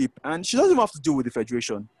championship, and she doesn't even have to deal with the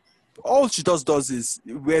federation. All she does is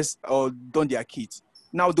wears or don their kit.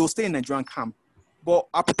 Now they'll stay in Nigerian camp, but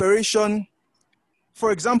our preparation,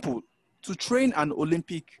 for example, to train an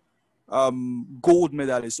Olympic gold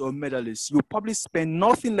medalist or medalist, you'll probably spend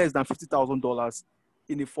nothing less than $50,000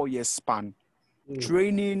 in a 4-year span.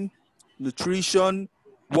 Training, nutrition,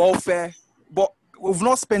 welfare, but we've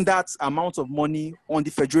not spent that amount of money on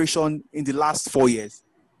the federation in the last 4 years.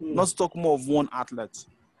 Not to talk more of one athlete.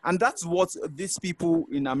 And that's what these people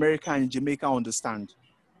in America and Jamaica understand.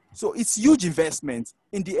 So it's huge investment.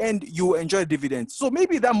 In the end, you enjoy dividends. So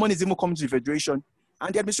maybe that money is even coming to the federation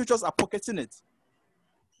and the administrators are pocketing it.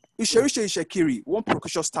 Isherishe Shekiri, one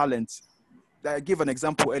precocious talent that I gave an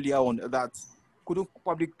example earlier on that couldn't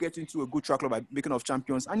probably get into a good track club by making of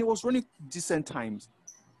champions, and he was running decent times.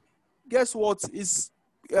 Guess what? He's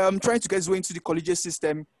trying to get his way into the collegiate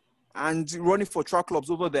system and running for track clubs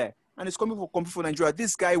over there. And he's coming for compete for Nigeria.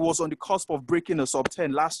 This guy was on the cusp of breaking a sub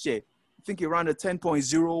 10 last year. I think he ran a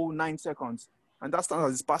 10.09 seconds. And that stands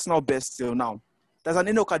as his personal best till now. There's an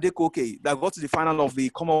Enoch Adekoke that got to the final of the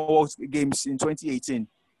Commonwealth Games in 2018,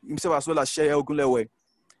 himself as well as Sheye Ogunlewe.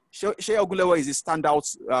 Sheye Ogunlewe is a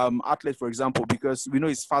standout athlete, for example, because we know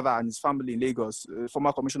his father and his family in Lagos,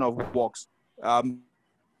 former commissioner of works.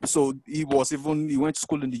 So he went to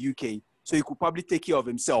school in the UK, so he could probably take care of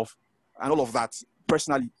himself and all of that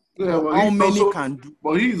personally. Yeah, but how many can do?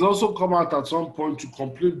 But he's also come out at some point to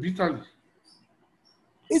complain bitterly.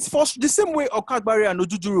 It's for the same way Okagbare and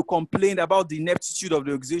Oduduru complained about the ineptitude of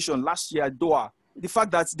the organization last year at Doha. The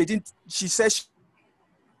fact that she said she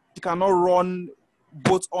cannot run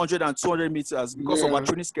both 100 and 200 meters because of her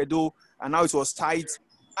training schedule, and now it was tight.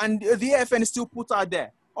 And the AFN still put her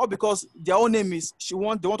there. All because their own name is, they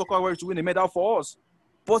want Okagbare to win a medal for us.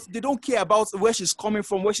 But they don't care about where she's coming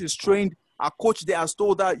from, where she's trained. Our coach there has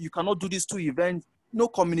told her, you cannot do these two events, no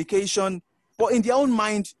communication. But in their own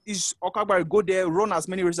mind, is Okagbare go there, run as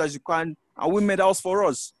many races as you can, and win medals for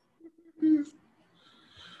us.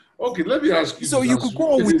 Okay, let me ask you. So you could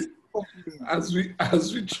go on with as we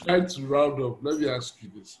try to round up. Let me ask you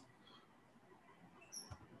this: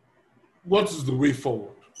 what is the way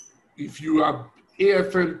forward? If you are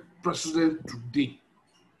AFN president today,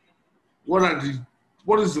 what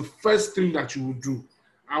is the first thing that you will do,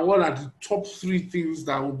 and what are the top 3 things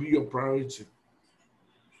that will be your priority?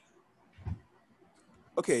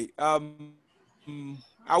 Okay, I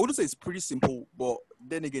wouldn't say it's pretty simple, but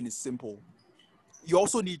then again, it's simple. You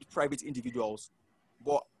also need private individuals,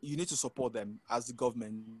 but you need to support them as the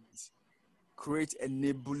government. Create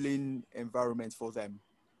enabling environment for them.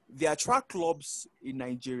 There are track clubs in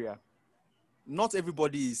Nigeria. Not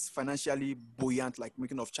everybody is financially buoyant like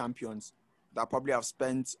Making of Champions that probably have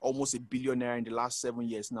spent almost $1 billion in the last 7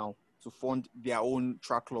 years now to fund their own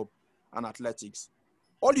track club and athletics.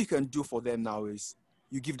 All you can do for them now is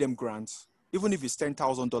you give them grants, even if it's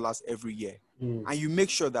 $10,000 every year, and you make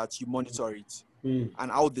sure that you monitor it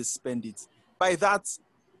and how they spend it. By that,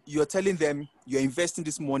 you're telling them you're investing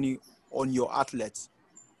this money on your athletes,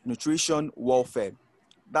 nutrition, welfare.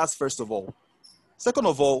 That's first of all. Second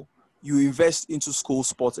of all, you invest into school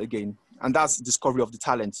sports again, and that's discovery of the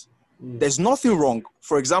talent. There's nothing wrong,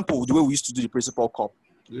 for example, the way we used to do the Principal Cup.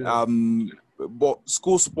 Yeah. But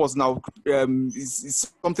school sports now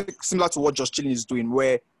is something similar to what Josh Chilling is doing,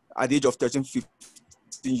 where at the age of 13, 15,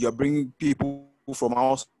 you're bringing people from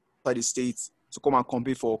outside the states to come and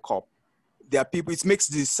compete for a cup. There are people, it makes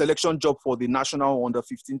the selection job for the national under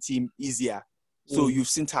 15 team easier. So you've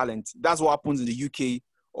seen talent. That's what happens in the UK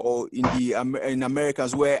or in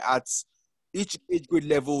Americas, where at each age grade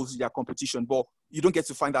levels, their competition, but you don't get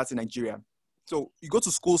to find that in Nigeria. So you go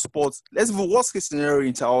to school sports, let's have a worst case scenario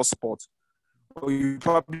into our sport. Or you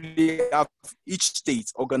probably have each state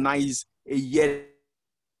organize a yearly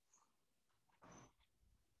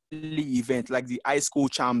event like the high school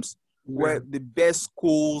champs, where the best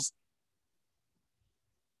schools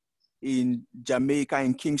in Jamaica,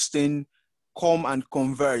 in Kingston, come and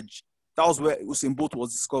converge. That was where Usain Bolt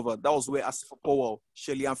was discovered. That was where Asifa Powell,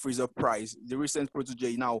 Shelley-Ann Fraser-Price, the recent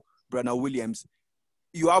protege now, Brenna Williams.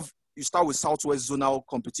 You start with Southwest zonal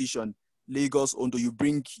competition, Lagos, Ondo. You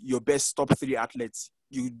bring your best top 3 athletes.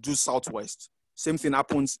 You do Southwest. Same thing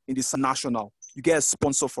happens in the national. You get a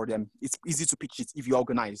sponsor for them. It's easy to pitch it if you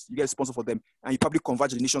organize. You get a sponsor for them, and you probably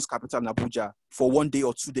converge the nation's capital in Abuja for 1 day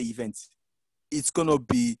or 2 day event. It's gonna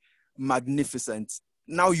be magnificent.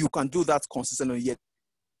 Now you can do that consistently on a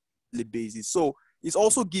yearly basis. So it's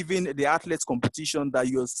also giving the athletes competition that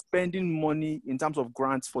you're spending money in terms of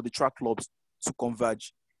grants for the track clubs to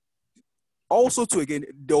converge. Also,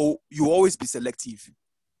 though, you always be selective.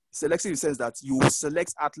 Selective in the sense that you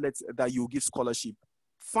select athletes that you give scholarship.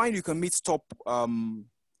 Fine, you can meet top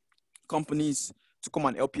companies to come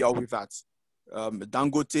and help you out with that.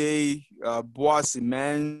 Dangote, Boa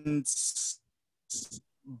Cement,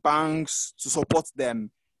 banks, to support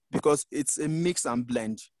them, because it's a mix and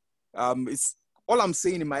blend. It's all I'm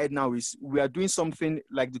saying in my head now is we are doing something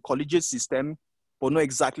like the collegiate system, but not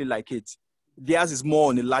exactly like it. Theirs is more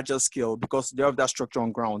on a larger scale because they have that structure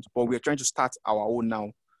on ground, but we're trying to start our own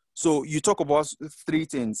now. So you talk about 3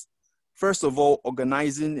 things. First of all,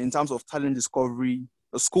 organizing in terms of talent discovery,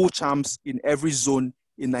 the school champs in every zone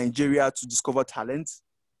in Nigeria to discover talent.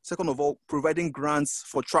 Second of all, providing grants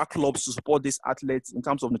for track clubs to support these athletes in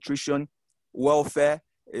terms of nutrition, welfare,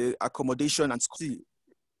 accommodation, and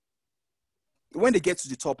when they get to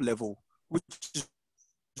the top level, which is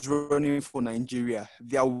running for Nigeria,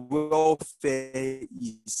 their welfare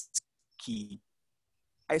is key.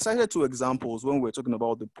 I cited two examples when we were talking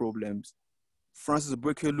about the problems. Francis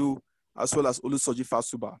Brekelu as well as Olusoji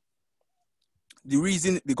Fasuba. The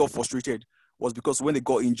reason they got frustrated was because when they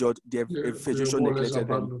got injured, their federation neglected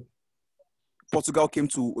them. Portugal came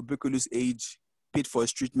to Bekelu's aid, paid for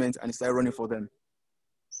his treatment, and he started running for them.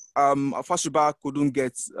 Fasuba couldn't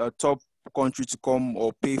get a top country to come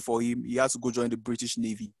or pay for him. He has to go join the British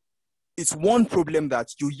Navy. It's one problem that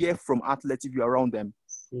you hear from athletes if you're around them.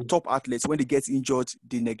 Top athletes, when they get injured,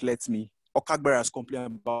 they neglect me. Okagbara has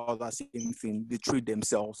complained about that same thing. They treat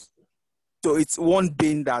themselves. So it's one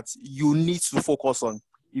thing that you need to focus on.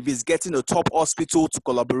 If it's getting a top hospital to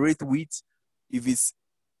collaborate with, if it's,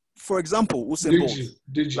 for example, Usain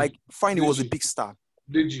Bolt, like fine, he was a big star.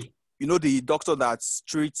 Deji. You know, the doctor that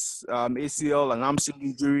treats ACL and hamstring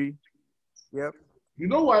injury. Yep. You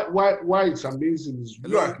know why it's amazing is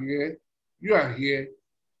you are here,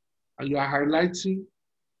 and you are highlighting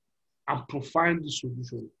and providing the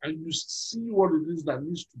solution, and you see what it is that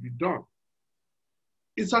needs to be done.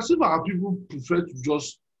 It's as if our people prefer to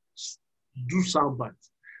just do sound bites.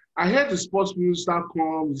 I heard the sports minister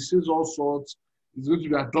come, he says all sorts, he's going to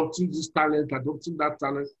be adopting this talent, adopting that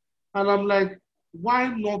talent. And I'm like, why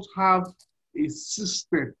not have a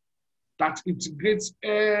system that integrates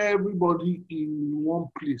everybody in one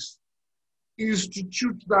place?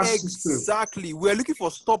 Institute that system. Exactly. We're looking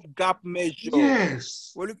for stopgap measures.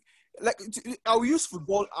 Yes. I'll use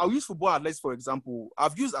football athletes, for example.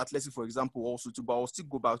 I've used athletics, for example, also too, but I'll still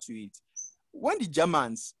go back to it. When the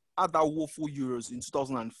Germans had that woeful Euros in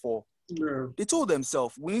 2004, they told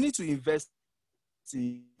themselves, we need to invest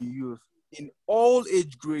in youth, in all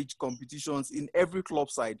age grade competitions, in every club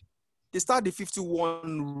side. They start the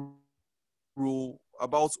 51 rule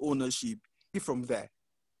about ownership. From there,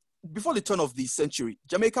 before the turn of the century,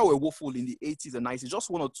 Jamaica were woeful in the 80s and 90s. Just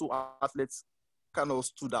one or two athletes kind of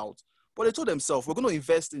stood out. But they told themselves, we're going to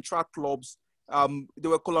invest in track clubs.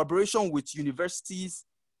 There were collaboration with universities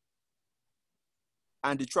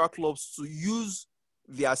and the track clubs to use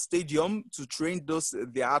their stadium to train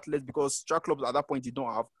their athletes, because track clubs at that point did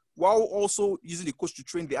not have, while also using the coach to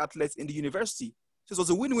train the athletes in the university. So it was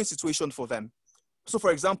a win-win situation for them. So,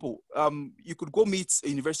 for example, you could go meet a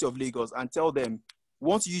University of Lagos and tell them, we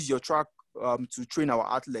want to use your track to train our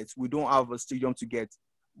athletes. We don't have a stadium to get.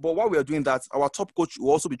 But while we are doing that, our top coach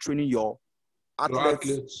will also be training your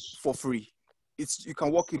athletes for free. You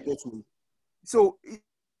can work it both ways. So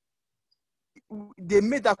they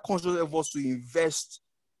made that conscious effort to invest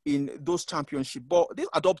in those championships. But they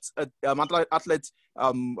adopt athlete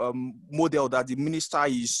model that the minister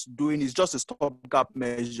is doing is just a stopgap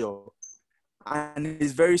measure. And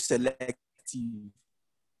it's very selective.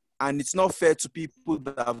 And it's not fair to people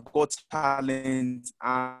that have got talent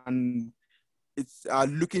and are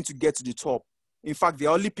looking to get to the top. In fact, they're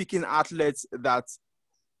only picking athletes that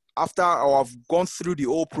after or have gone through the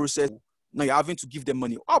whole process, now you're having to give them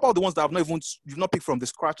money. How about the ones that you've not picked from the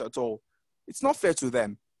scratch at all? It's not fair to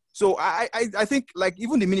them. So I think like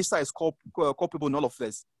even the minister is culpable in all of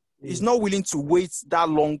this. He's not willing to wait that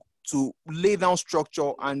long to lay down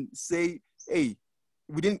structure and say, hey,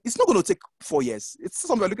 it's not going to take 4 years. It's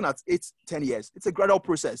something we're looking at 8-10 years. It's a gradual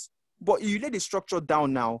process. But you lay the structure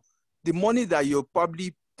down now, the money that you're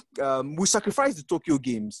probably, we sacrifice the Tokyo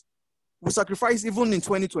Games. We sacrifice even in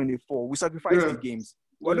 2024, we sacrifice the games.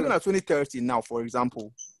 We're looking at 2030 now, for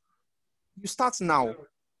example. You start now.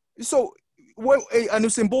 So, and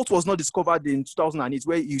Usain Bolt was not discovered in 2008,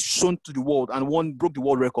 where he shone to the world and broke the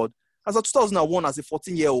world record. As of 2001, as a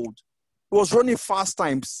 14-year-old, he was running fast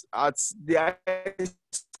times at the high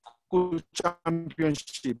school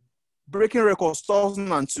championship, breaking records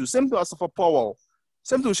 2002. Same to Asafa Powell.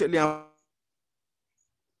 Same to Shetland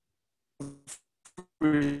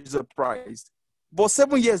Fraser Price. But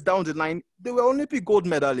 7 years down the line, they were Olympic gold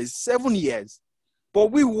medalists. 7 years.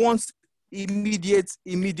 But we want immediate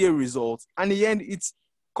results. And in the end, it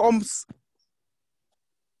comes.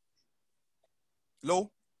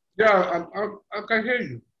 Hello? Yeah, I can hear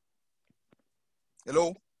you.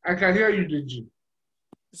 Hello? I can hear you, Deji.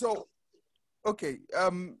 So, okay.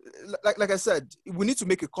 Like I said, we need to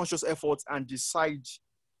make a conscious effort and decide.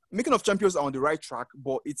 Making of Champions are on the right track,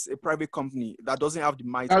 but it's a private company that doesn't have the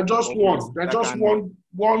might. They're just one. They're just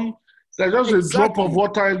one. They're just a drop of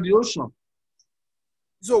water in the ocean.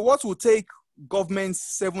 So what will take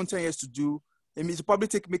governments 7-10 years to do, I mean, it's probably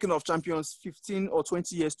take Making of Champions 15 or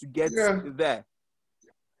 20 years to get Yeah, there.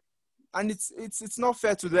 And it's not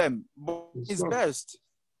fair to them, but it's not. best.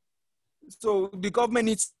 So the government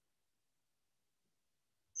needs.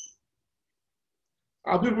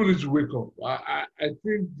 Our people need to wake up. I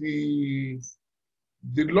think the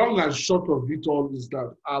long and short of it all is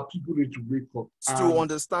that our people need to wake up. To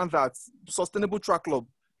understand that sustainable track club,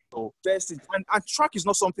 so best and track is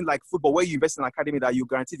not something like football where you invest in an academy that you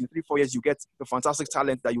guaranteed in 3-4 years you get the fantastic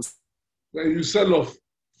talent that you sell off.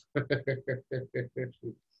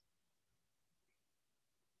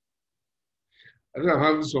 I think I'm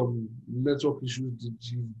having some network issues.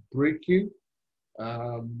 Digi breaking.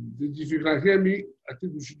 Digi, if you can hear me, I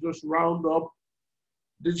think we should just round up.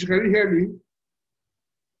 Digi, can you hear me?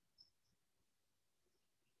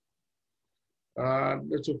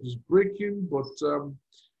 Network is breaking, but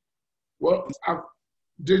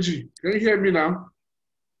Deji, can you hear me now?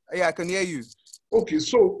 Yeah, I can hear you. Okay,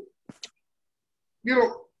 so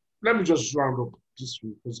let me just round up this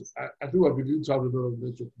week because I think we're beginning to have a lot of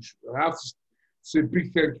network issues. I have to say a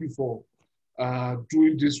big thank you for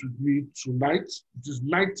doing this with me tonight. It is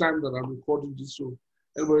nighttime that I'm recording this, so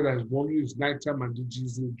anybody that is wondering, it's nighttime and Deji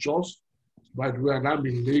is in Jos, by the way, and I'm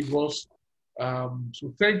in Lagos.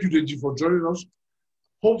 So thank you, Deji, for joining us.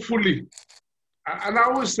 Hopefully, and I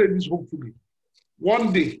always say this, hopefully,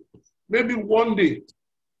 one day, maybe one day,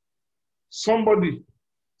 somebody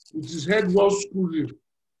with his head well screwed in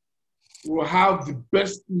will have the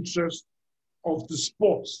best interest of the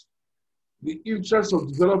sports, the interest of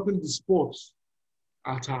developing the sports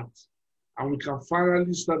at heart. And we can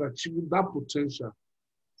finally start achieving that potential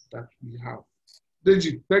that we have.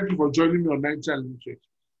 Deji, thank you for joining me on 90 Unlimited.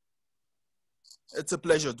 It's a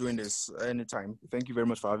pleasure doing this anytime. Thank you very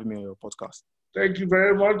much for having me on your podcast. Thank you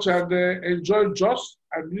very much and enjoy Jos.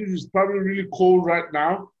 I believe it's probably really cold right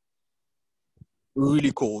now.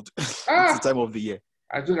 Really cold. It's the time of the year.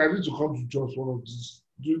 I think I need to come to Jos one of these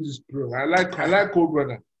during this period. I like cold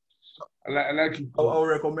weather. I like it. I would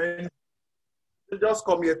recommend just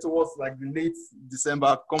come here towards like the late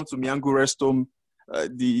December. Come to Miangu Rest Home.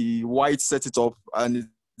 The white set it up and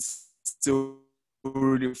it's still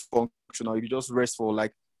really functional. You just rest for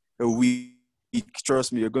like a week.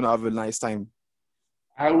 Trust me, you're gonna have a nice time.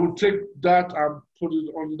 I will take that and put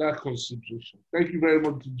it under consideration. Thank you very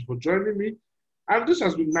much for joining me. And this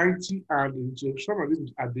has been 90 and Injection. My name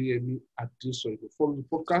is Adeyemi Adeso. You can follow the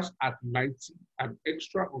podcast at 90 and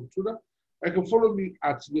Extra on Twitter. You can follow me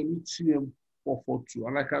at YemiTM442.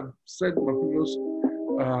 And like I've said in my previous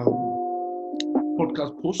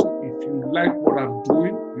podcast post, if you like what I'm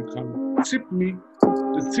doing, you can tip me.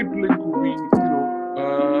 The tip link will be,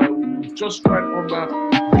 just right under the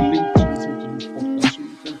link to